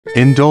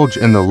Indulge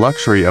in the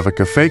luxury of a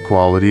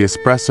café-quality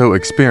espresso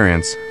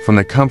experience from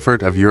the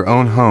comfort of your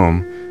own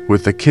home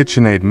with the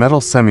KitchenAid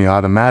metal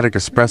semi-automatic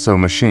espresso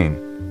machine.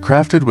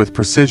 Crafted with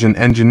precision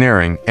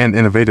engineering and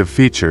innovative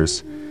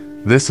features,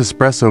 this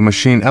espresso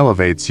machine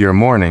elevates your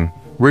morning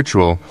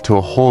ritual to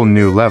a whole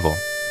new level.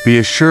 Be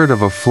assured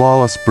of a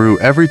flawless brew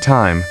every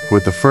time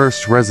with the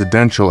first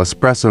residential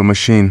espresso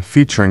machine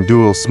featuring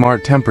dual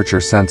smart temperature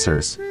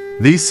sensors.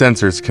 These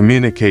sensors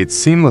communicate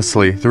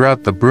seamlessly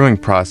throughout the brewing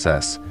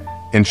process,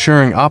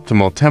 ensuring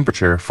optimal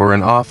temperature for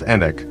an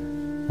authentic,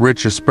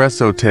 rich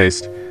espresso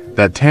taste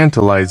that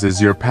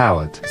tantalizes your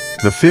palate.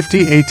 The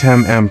 58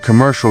 mm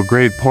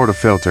commercial-grade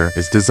portafilter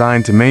is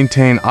designed to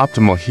maintain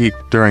optimal heat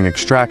during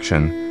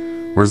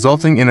extraction,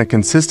 resulting in a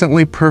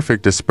consistently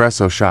perfect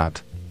espresso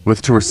shot.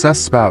 With two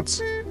recessed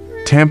spouts,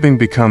 tamping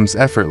becomes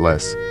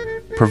effortless,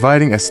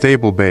 providing a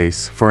stable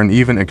base for an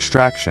even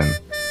extraction,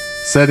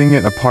 setting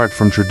it apart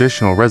from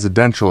traditional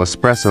residential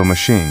espresso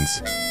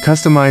machines.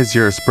 Customize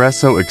your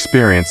espresso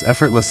experience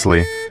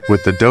effortlessly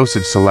with the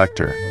dosage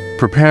selector.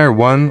 Prepare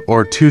 1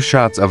 or 2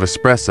 shots of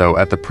espresso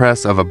at the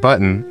press of a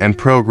button and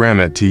program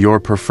it to your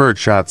preferred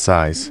shot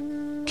size,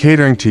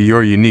 catering to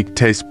your unique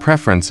taste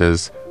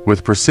preferences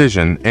with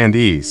precision and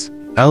ease.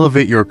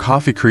 Elevate your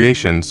coffee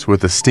creations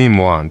with a steam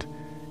wand,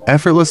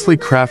 effortlessly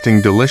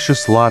crafting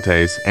delicious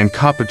lattes and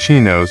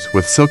cappuccinos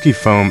with silky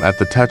foam at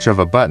the touch of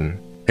a button.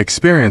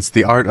 Experience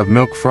the art of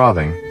milk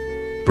frothing,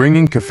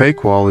 bringing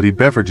café-quality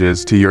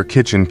beverages to your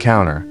kitchen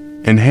counter.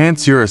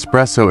 Enhance your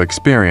espresso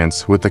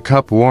experience with the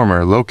cup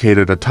warmer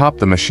located atop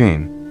the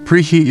machine.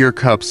 Preheat your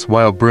cups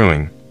while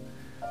brewing,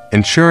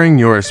 ensuring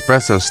your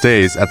espresso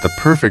stays at the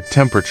perfect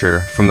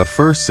temperature from the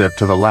first sip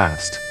to the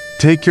last.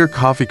 Take your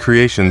coffee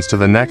creations to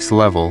the next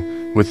level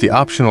with the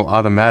optional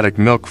automatic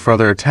milk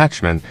frother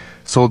attachment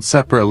sold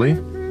separately.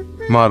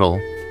 Model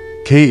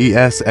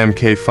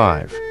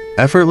KES-MK5.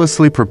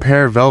 Effortlessly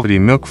prepare velvety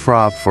milk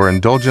froth for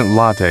indulgent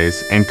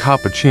lattes and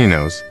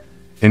cappuccinos,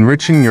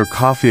 enriching your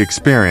coffee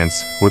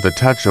experience with a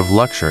touch of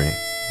luxury.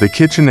 The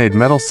KitchenAid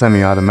metal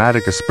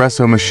semi-automatic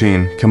espresso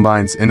machine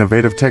combines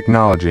innovative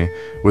technology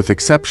with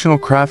exceptional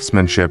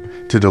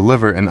craftsmanship to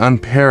deliver an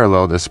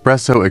unparalleled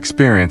espresso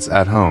experience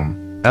at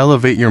home.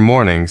 Elevate your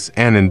mornings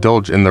and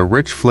indulge in the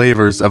rich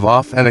flavors of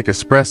authentic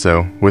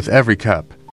espresso with every cup.